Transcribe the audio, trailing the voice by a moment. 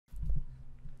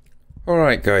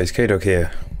Alright guys, K-Dog here.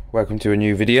 Welcome to a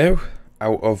new video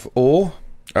out of Ore.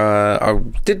 I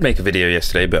did make a video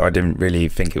yesterday, but I didn't really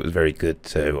think it was very good,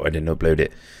 so I didn't upload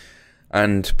it.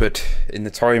 But in the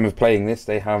time of playing this,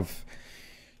 they have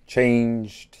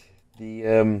changed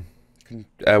the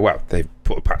well, they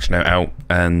put a patch note out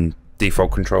and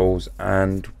default controls,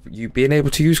 and you being able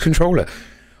to use controller,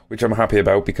 which I'm happy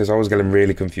about because I was getting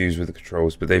really confused with the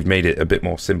controls, but they've made it a bit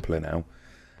more simpler now.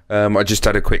 I just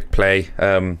had a quick play.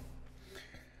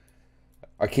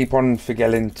 I keep on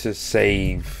forgetting to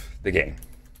save the game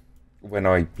when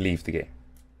I leave the game.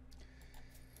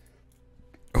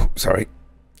 Oh, sorry.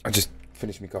 I just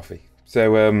finished my coffee.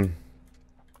 So,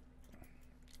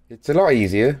 it's a lot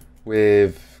easier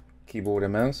with keyboard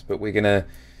and mouse, but I'm gonna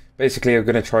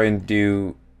try and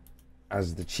do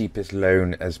as the cheapest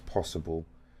loan as possible.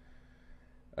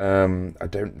 I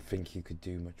don't think you could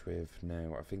do much with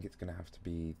now. I think it's gonna have to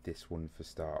be this one for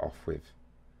start off with.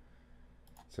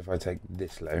 So if I take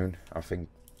this loan, I think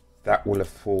that will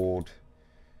afford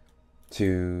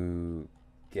to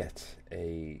get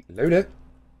a loader.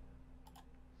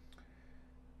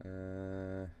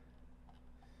 And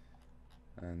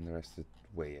the rest is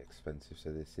way expensive,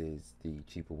 so this is the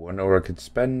cheaper one. Or I could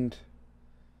spend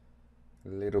a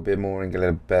little bit more and get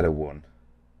a better one.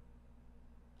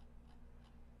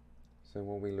 So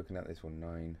what are we looking at this one?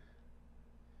 9,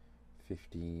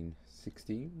 15,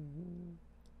 16?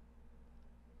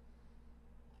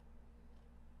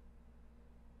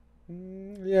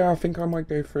 Yeah, I think I might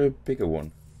go for a bigger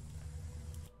one.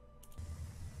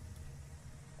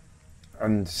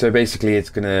 And so basically it's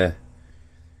gonna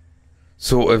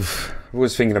sort of, I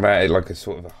was thinking about it like a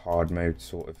sort of a hard mode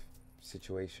sort of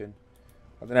situation.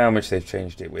 I don't know how much they've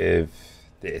changed it with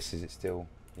this. Is it still,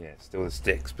 yeah, it's still the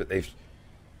sticks, but changed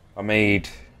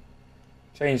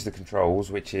the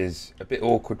controls, which is a bit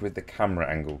awkward with the camera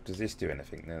angle. Does this do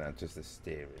anything? No, that's just the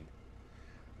steering.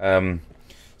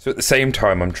 So at the same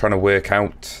time, I'm trying to work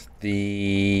out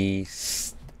the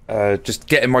just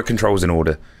getting my controls in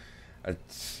order.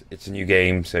 It's a new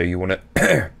game, so you want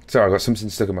to. Sorry, I got something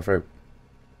stuck in my throat.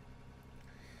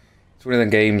 It's one of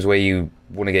them games where you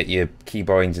want to get your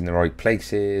keybinds in the right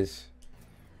places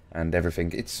and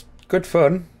everything. It's good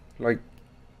fun, like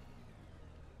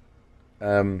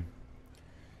being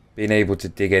able to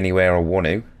dig anywhere I want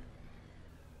to.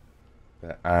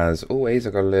 But as always,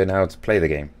 I've got to learn how to play the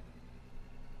game.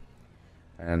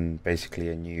 And basically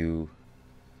a new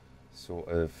sort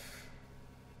of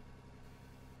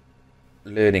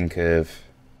learning curve.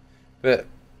 But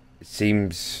it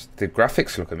seems the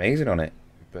graphics look amazing on it.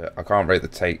 But I can't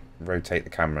rotate the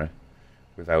camera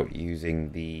without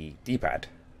using the D-pad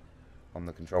on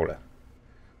the controller,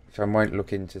 which I might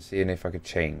look into seeing if I could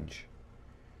change.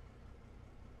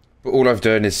 But all I've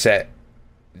done is set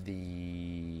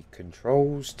the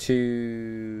controls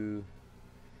to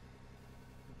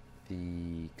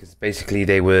because basically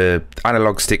they were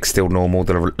analog sticks still normal.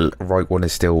 The right one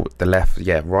is still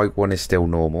right one is still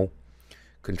normal.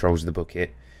 Controls the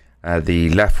bucket. The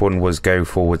left one was go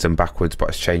forwards and backwards, but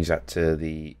I've changed that to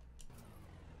the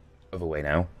other way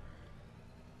now.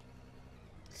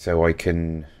 So I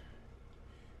can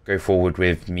go forward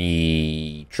with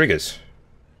me triggers.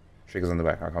 Triggers on the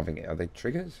back. I can't think. Are they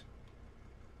triggers?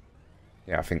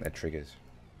 Yeah, I think they're triggers.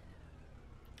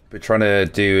 But trying to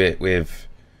do it with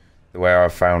the way I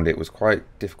found it was quite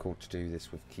difficult to do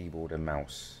this with keyboard and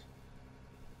mouse.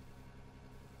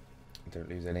 Don't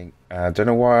lose any. I don't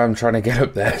know why I'm trying to get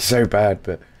up there so bad,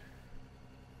 but it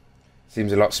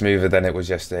seems a lot smoother than it was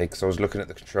yesterday because I was looking at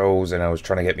the controls and I was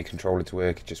trying to get my controller to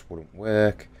work. It just wouldn't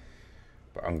work.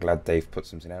 But I'm glad they've put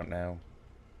something out now.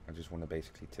 I just want to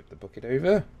basically tip the bucket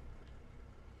over.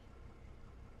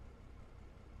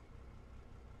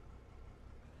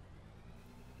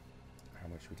 How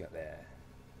much we get there?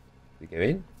 We go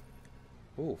in.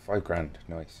 Oh, £5 grand.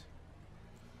 Nice.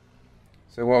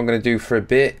 So what I'm going to do for a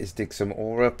bit is dig some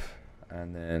ore up,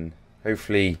 and then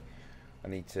hopefully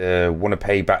I want to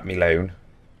pay back my loan,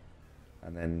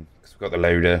 and then because we've got the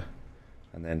loader,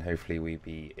 and then hopefully we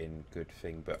be in good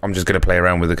thing. But I'm just going to play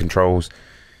around with the controls.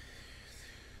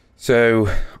 So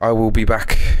I will be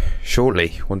back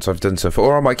shortly once I've done stuff,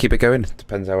 or I might keep it going.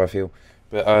 Depends how I feel.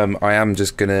 But I am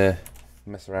just going to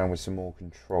mess around with some more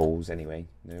controls anyway.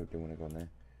 No, don't want to go on there.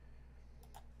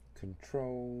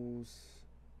 Controls,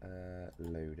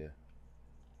 loader.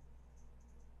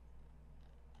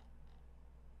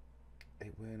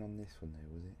 It weren't on this one though,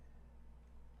 was it?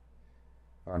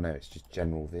 Oh no, it's just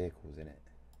general vehicles, isn't it?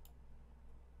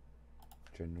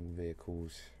 General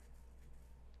vehicles.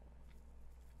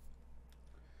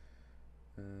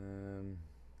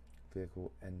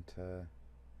 Vehicle enter.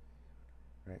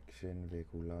 Direction,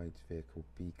 vehicle lights, vehicle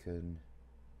beacon,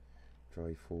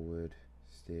 drive forward,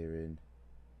 steering,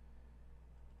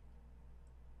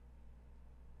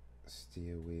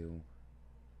 steer wheel,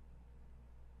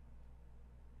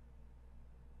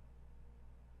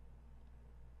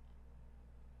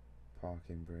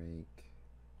 parking brake,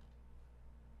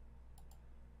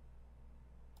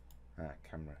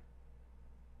 camera.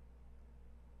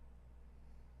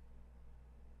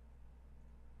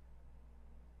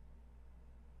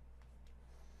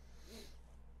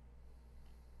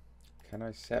 Can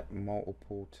I set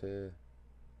multiple to...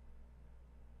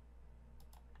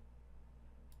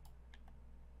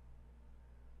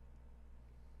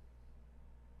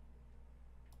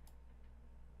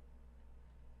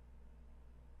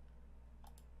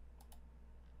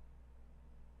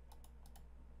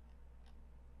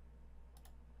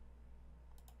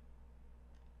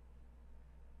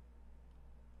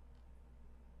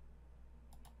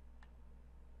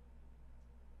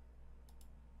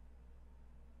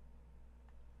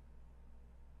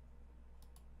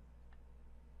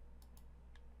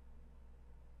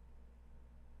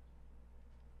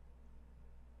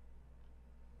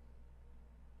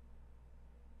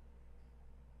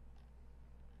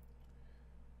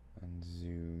 and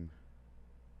zoom.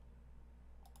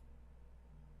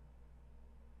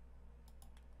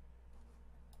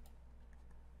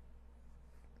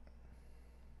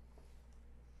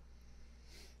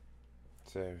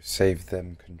 So save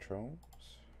them controls.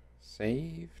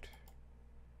 Saved.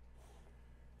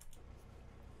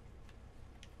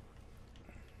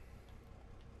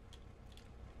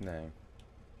 No.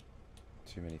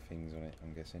 Too many things on it,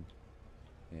 I'm guessing.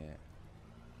 Yeah.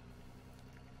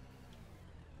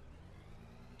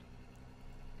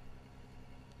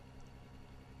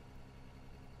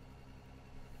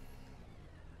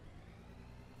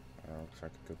 Oh, looks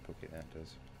like a good bucket that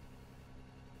does.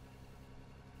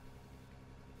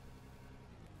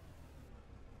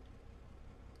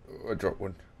 Oh, I dropped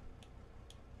one.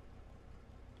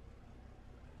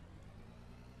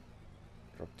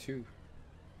 Dropped two.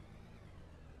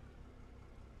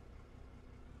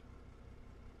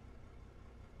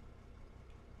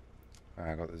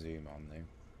 I got the zoom on though.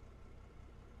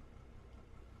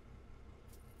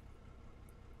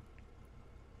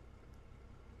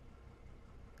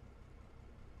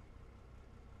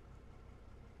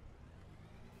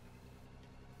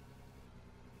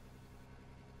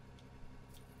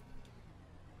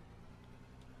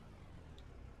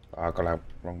 I got out.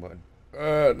 Wrong button.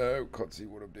 No, can't see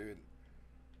what I'm doing.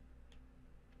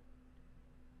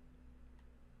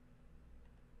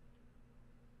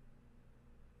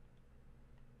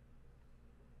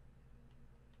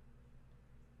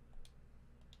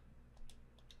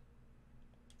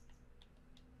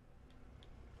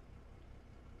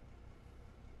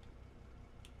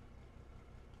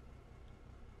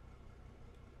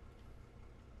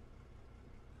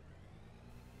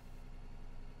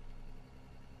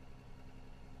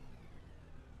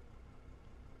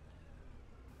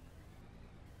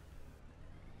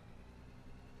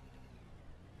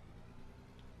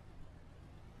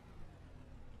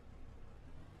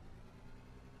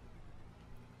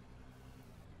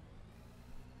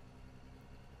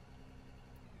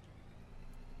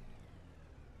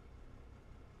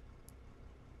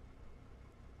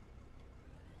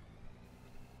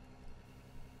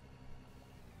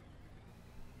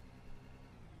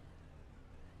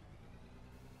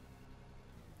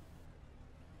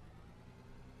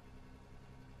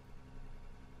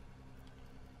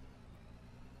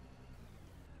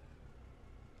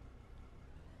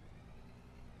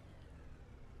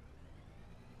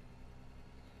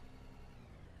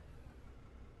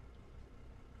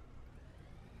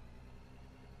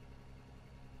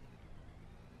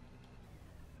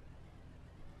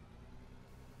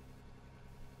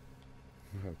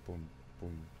 Boom,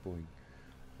 boom, boom.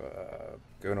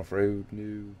 Going off road,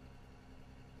 new.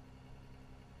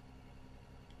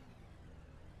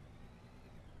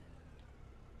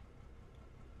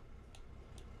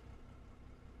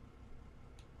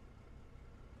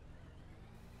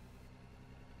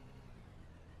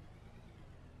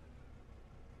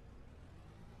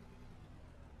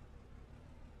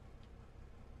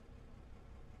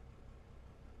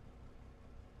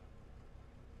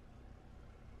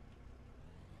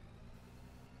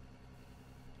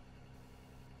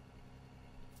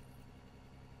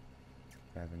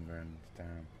 $11 grand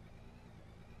down.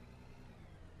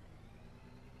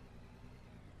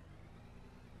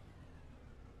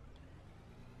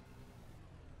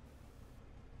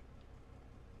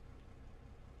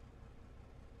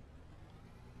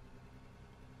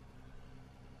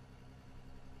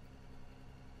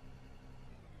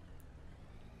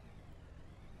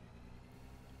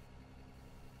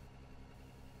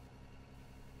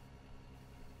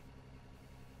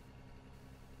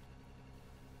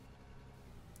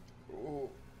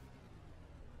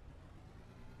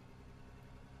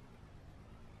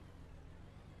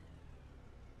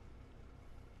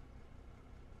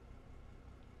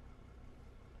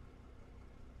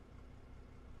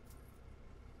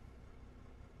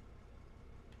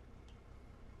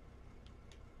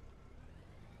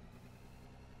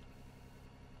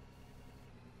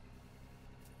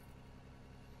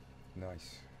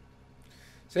 Nice.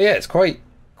 So yeah, it's quite,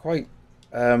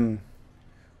 once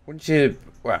you,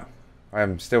 well,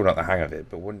 I'm still not the hang of it,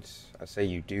 but once I say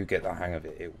you do get the hang of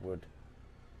it, it would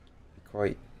be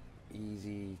quite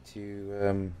easy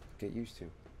to get used to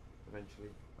eventually.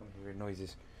 I'm hearing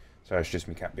noises. Sorry, it's just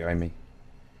my cat behind me.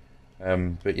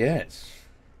 But yeah, it's,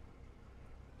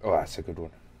 oh, that's a good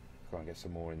one. Can't get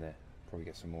some more in there. Probably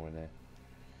get some more in there.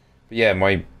 But yeah,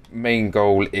 my main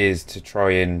goal is to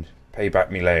try and pay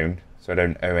back my loan so I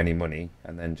don't owe any money,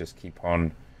 and then just keep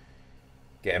on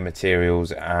getting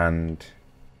materials and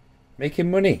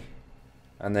making money,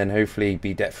 and then hopefully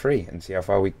be debt free and see how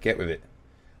far we can get with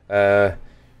it.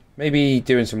 Maybe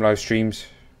doing some live streams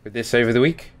with this over the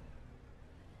week.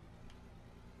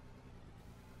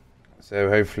 So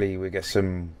hopefully we get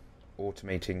some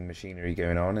automating machinery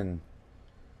going on,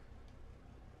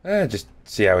 and just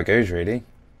see how it goes really.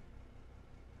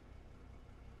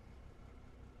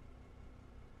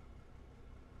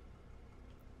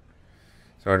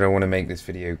 So I don't want to make this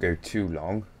video go too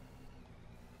long.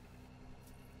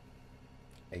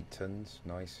 8 tons,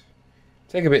 nice.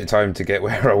 Take a bit of time to get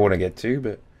where I want to get to,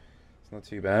 but it's not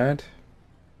too bad.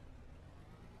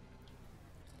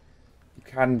 You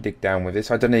can dig down with this.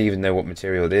 I don't even know what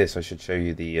material it is. I should show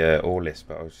you the ore list,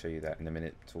 but I'll show you that in a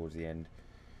minute towards the end.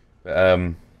 But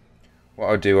what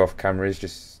I'll do off camera is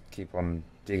just keep on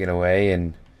digging away,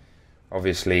 and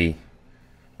obviously,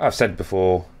 I've said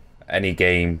before, any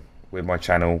game with my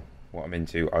channel, what I'm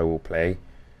into, I will play.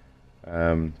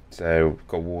 So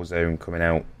got Warzone coming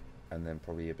out, and then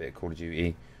probably a bit of Call of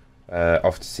Duty.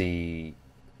 Off to see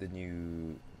the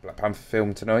new Black Panther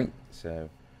film tonight, so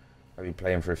I'll be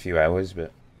playing for a few hours,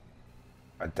 but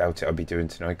I doubt it I'll be doing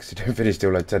tonight because I don't finish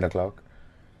till like 10 o'clock.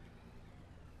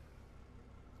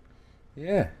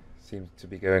 Yeah, seems to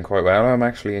be going quite well. I'm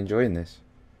actually enjoying this.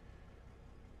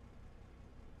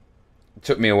 It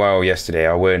took me a while yesterday.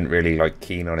 I weren't really like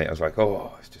keen on it. I was like,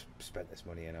 oh, I just spent this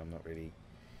money and I'm not really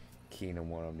keen on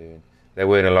what I'm doing. There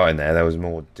weren't a lot in there. There was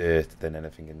more dirt than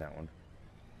anything in that one.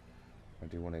 I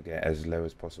do want to get as low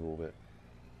as possible, but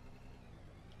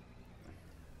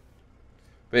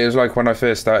it was like when I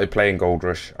first started playing Gold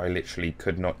Rush, I literally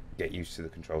could not get used to the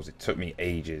controls. It took me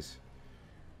ages.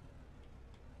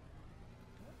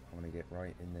 I want to get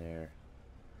right in there.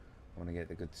 I want to get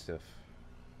the good stuff.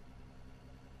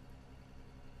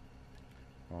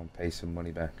 I want to pay some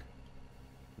money back.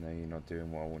 No, you're not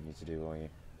doing what I want you to do, are you?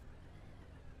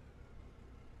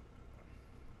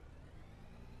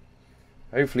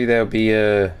 Hopefully there'll be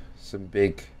some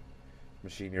big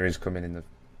machineries coming in the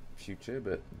future,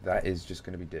 but that is just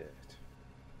going to be dirt.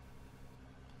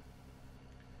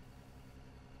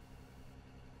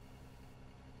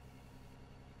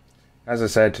 As I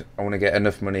said, I want to get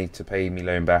enough money to pay me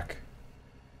loan back,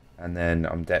 and then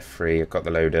I'm debt free. I've got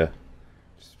the loader.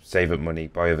 Just save up money,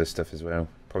 buy other stuff as well.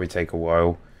 Probably take a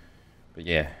while, but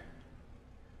yeah,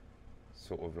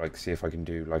 sort of like see if I can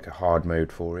do like a hard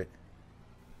mode for it.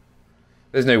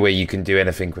 There's no way you can do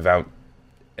anything without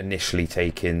initially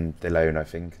taking the loan, I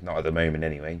think. Not at the moment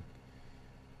anyway.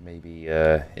 Maybe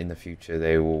in the future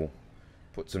they will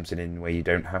put something in where you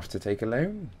don't have to take a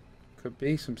loan. Could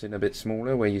be something a bit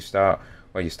smaller where you start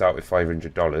with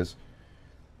 $500.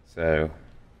 So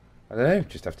I don't know,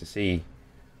 just have to see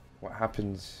what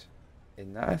happens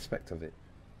in that aspect of it.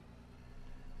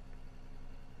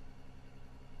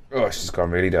 Oh, it's just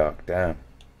gone really dark. Damn.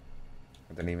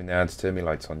 I don't even know how to turn my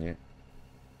lights on yet.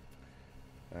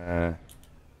 There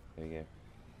you go.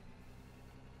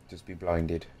 Just be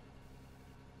blinded.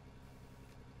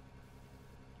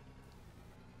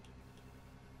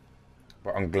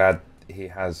 But I'm glad he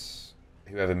has,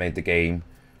 whoever made the game.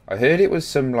 I heard it was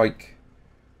some like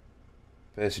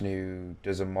person who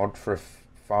does a mod for a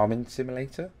farming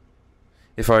simulator,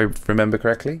 if I remember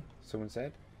correctly, someone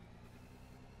said.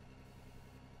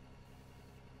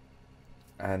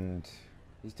 And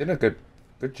he's done a good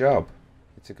job.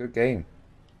 It's a good game.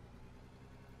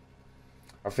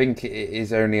 I think it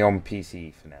is only on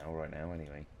PC for now, right now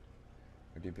anyway.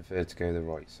 I do prefer to go the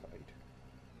right side.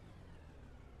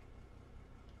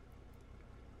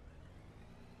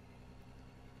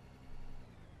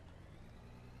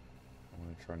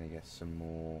 I'm trying to get some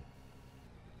more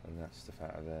of that stuff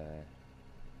out of there.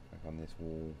 Like on this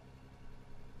wall.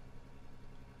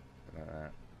 Like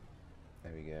that.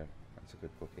 There we go. That's a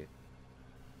good bucket.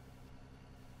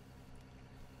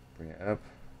 Bring it up.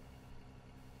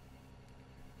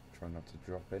 Try not to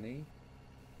drop any.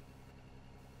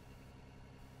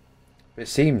 But it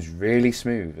seems really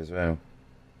smooth as well.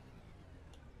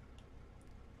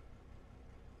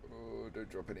 Oh, don't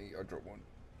drop any. I dropped one.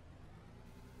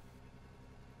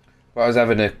 But I was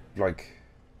having a, like,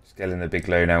 just getting the big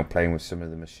loan out, playing with some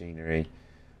of the machinery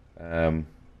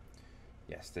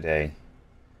yesterday.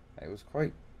 It was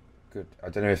quite good. I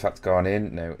don't know if that's gone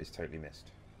in. No, it's totally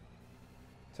missed.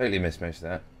 Totally missed most of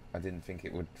that. I didn't think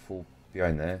it would fall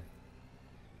behind there.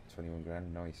 21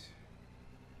 grand, nice.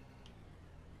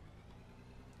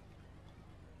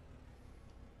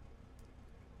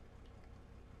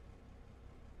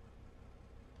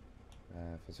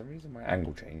 For some reason my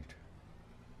angle changed.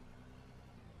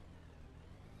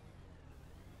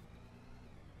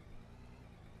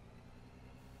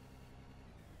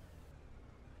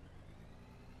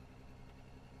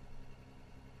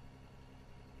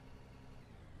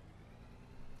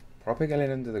 Proper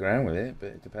getting under the ground with it, but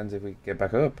it depends if we get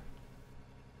back up.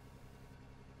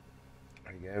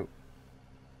 There you go.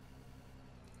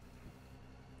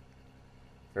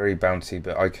 Very bouncy,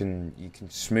 but you can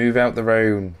smooth out the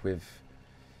road with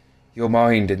your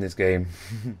mind in this game.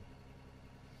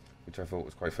 Which I thought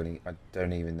was quite funny. I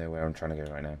don't even know where I'm trying to go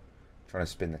right now. I'm trying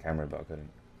to spin the camera, but I couldn't.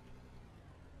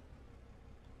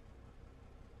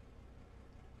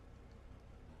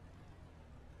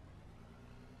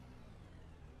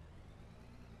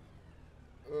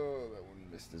 Oh, that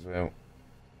one missed as well.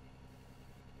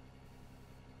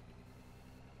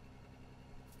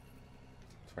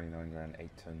 $29 grand, 8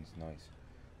 tons, nice.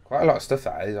 Quite a lot of stuff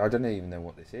that is. I don't even know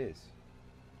what this is.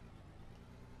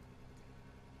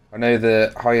 I know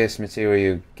the highest material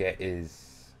you get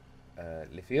is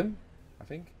lithium, I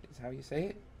think is how you say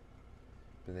it.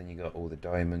 But then you got all the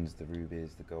diamonds, the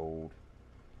rubies, the gold,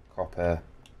 copper,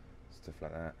 stuff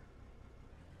like that.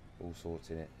 All sorts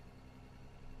in it.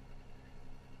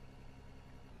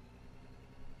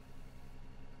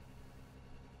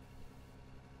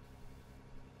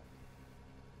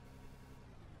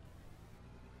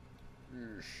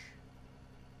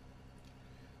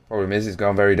 Problem is, it's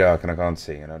gone very dark and I can't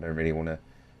see, and I don't really want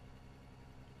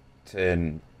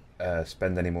to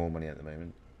spend any more money at the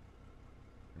moment.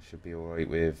 I should be alright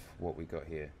with what we got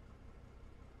here.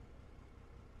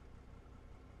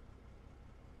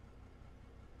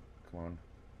 Come on.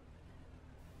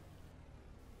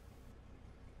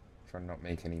 Try and not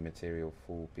make any material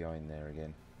fall behind there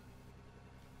again.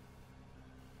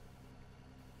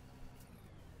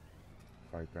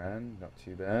 5 grand, not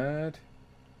too bad.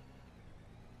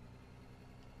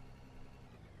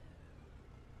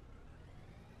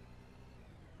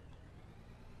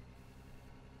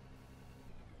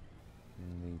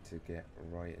 Need to get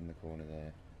right in the corner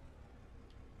there.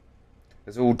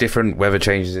 There's all different weather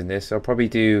changes in this. I'll probably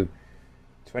do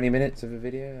 20 minutes of a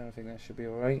video. I think that should be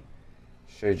alright.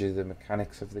 Showed you the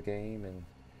mechanics of the game, and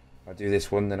I'll do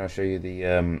this one, then I'll show you the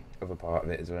other part of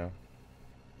it as well.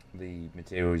 The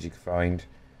materials you can find.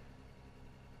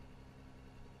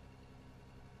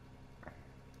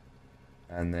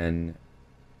 And then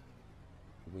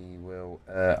we will,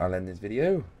 I'll end this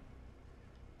video.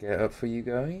 Get up for you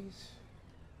guys.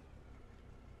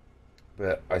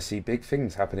 But I see big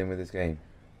things happening with this game.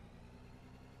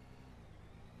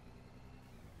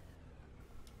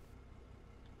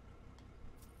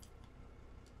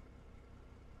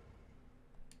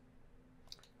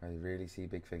 I really see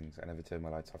big things. I never turn my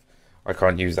lights off. I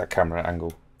can't use that camera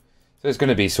angle. So it's going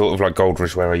to be sort of like Gold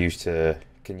Rush, where I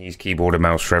can use keyboard and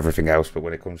mouse for everything else, but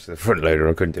when it comes to the front loader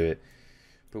I couldn't do it.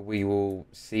 But we will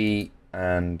see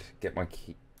and get my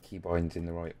keybinds in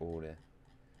the right order.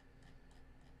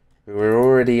 But we're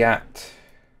already at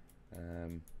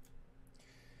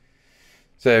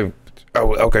so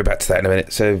I'll go back to that in a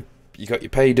minute. So you got your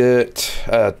pay dirt,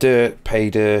 pay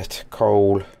dirt,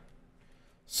 coal,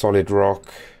 solid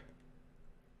rock,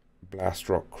 blast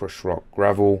rock, crush rock,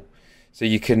 gravel. So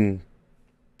you can,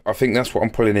 I think that's what I'm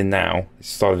pulling in now, it's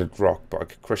solid rock, but I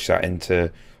could crush that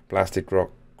into blasted rock,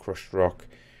 crushed rock,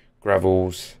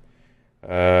 gravels,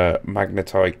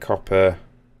 magnetite, copper.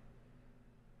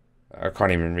 I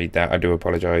can't even read that, I do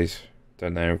apologise,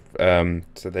 don't know.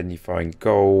 So then you find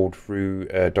gold,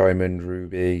 diamond,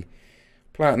 ruby,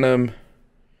 platinum,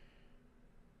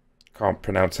 can't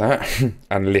pronounce that,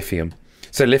 and lithium.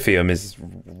 So lithium is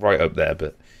right up there,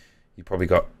 but you probably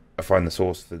got to find the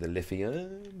source for the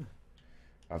lithium.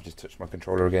 I've just touched my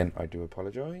controller again, I do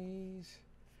apologise.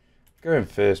 Go in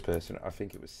first person, I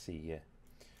think it was C, yeah.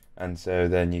 And so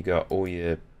then you got all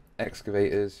your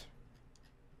excavators,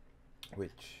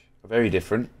 which are very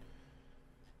different.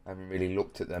 I haven't really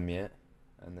looked at them yet.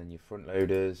 And then your front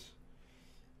loaders,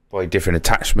 buy different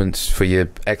attachments for your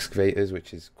excavators,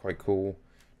 which is quite cool.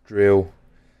 Drill,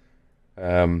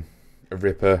 a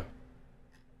ripper.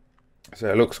 So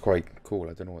it looks quite cool.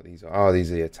 I don't know what these are. Oh,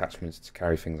 these are the attachments to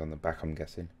carry things on the back, I'm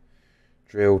guessing.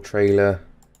 Drill, trailer,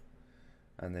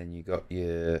 and then you got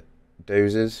your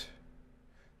dozers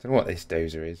Don't know what this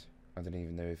dozer is. I don't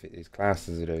even know if it is classed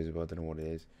as a dozer, but I don't know what it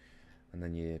is. And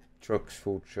then your trucks,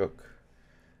 full truck.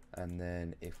 And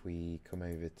then if we come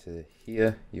over to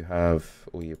here, you have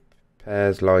all your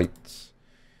pairs, lights,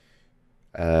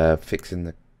 fixing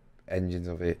the engines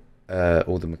of it,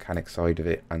 all the mechanic side of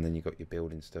it, and then you got your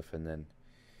building stuff, and then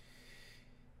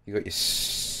you got your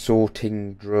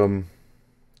sorting drum,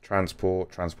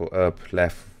 transport up,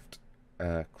 left,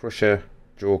 crusher,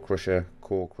 jaw crusher,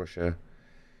 core crusher,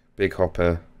 big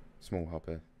hopper, small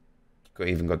hopper.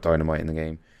 Even got dynamite in the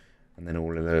game, and then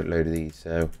all a load of these.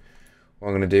 So what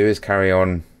I'm going to do is carry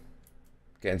on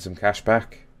getting some cash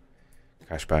back.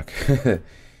 Carry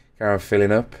on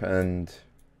filling up and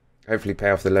hopefully pay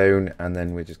off the loan, and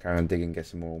then we'll just carry on digging, get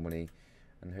some more money,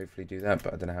 and hopefully do that.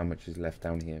 But I don't know how much is left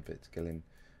down here, but it's getting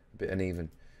a bit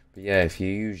uneven. But yeah, if you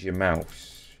use your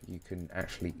mouse, you can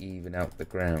actually even out the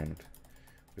ground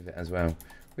with it as well,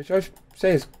 which I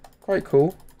say is quite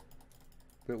cool.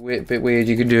 But bit weird,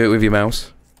 you can do it with your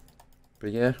mouse.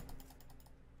 But yeah,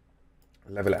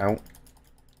 level it out.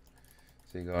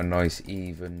 So you got a nice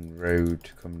even road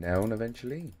to come down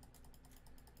eventually.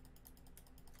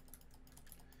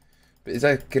 But is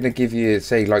that going to give you,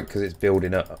 say, like, because it's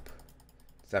building up,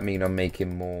 does that mean I'm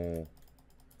making more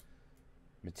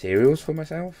materials for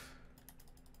myself?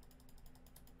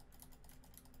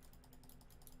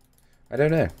 I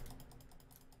don't know.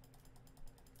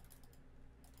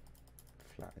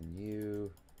 Flatten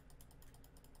you.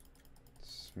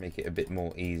 Let's make it a bit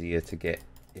more easier to get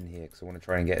in here, because I want to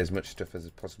try and get as much stuff as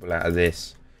possible out of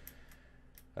this.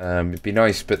 It'd be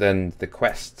nice, but then the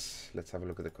quests. Let's have a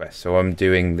look at the quest. So I'm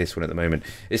doing this one at the moment.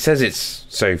 It says it's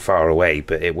so far away,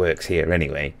 but it works here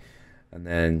anyway. And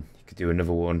then you could do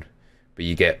another one, but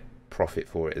you get profit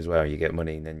for it as well. You get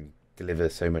money, and then you deliver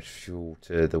so much fuel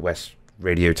to the West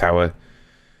Radio Tower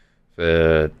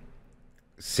for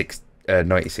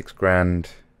 96 grand.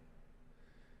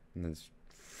 And there's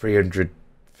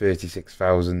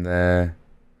 336,000 there.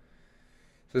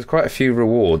 So there's quite a few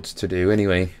rewards to do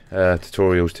anyway,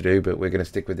 tutorials to do, but we're going to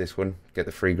stick with this one, get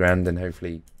the 3 grand and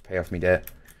hopefully pay off my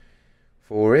debt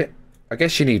for it. I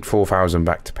guess you need 4,000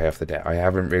 back to pay off the debt. I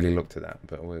haven't really looked at that,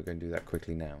 but we're going to do that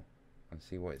quickly now and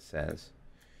see what it says.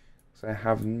 So I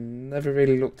have never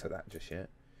really looked at that just yet.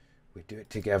 We do it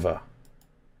together.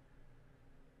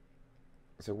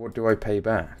 So what do I pay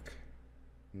back?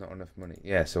 Not enough money.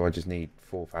 Yeah, so I just need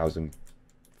 4,000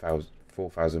 pounds.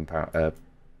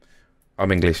 I'm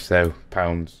English, so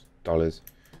pounds, dollars.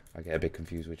 I get a bit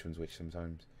confused which one's which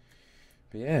sometimes.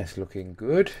 But yeah, it's looking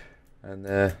good.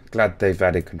 And glad they've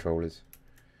added controllers.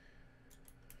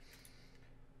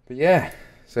 But yeah,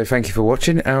 so thank you for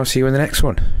watching. I'll see you in the next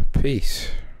one.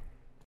 Peace.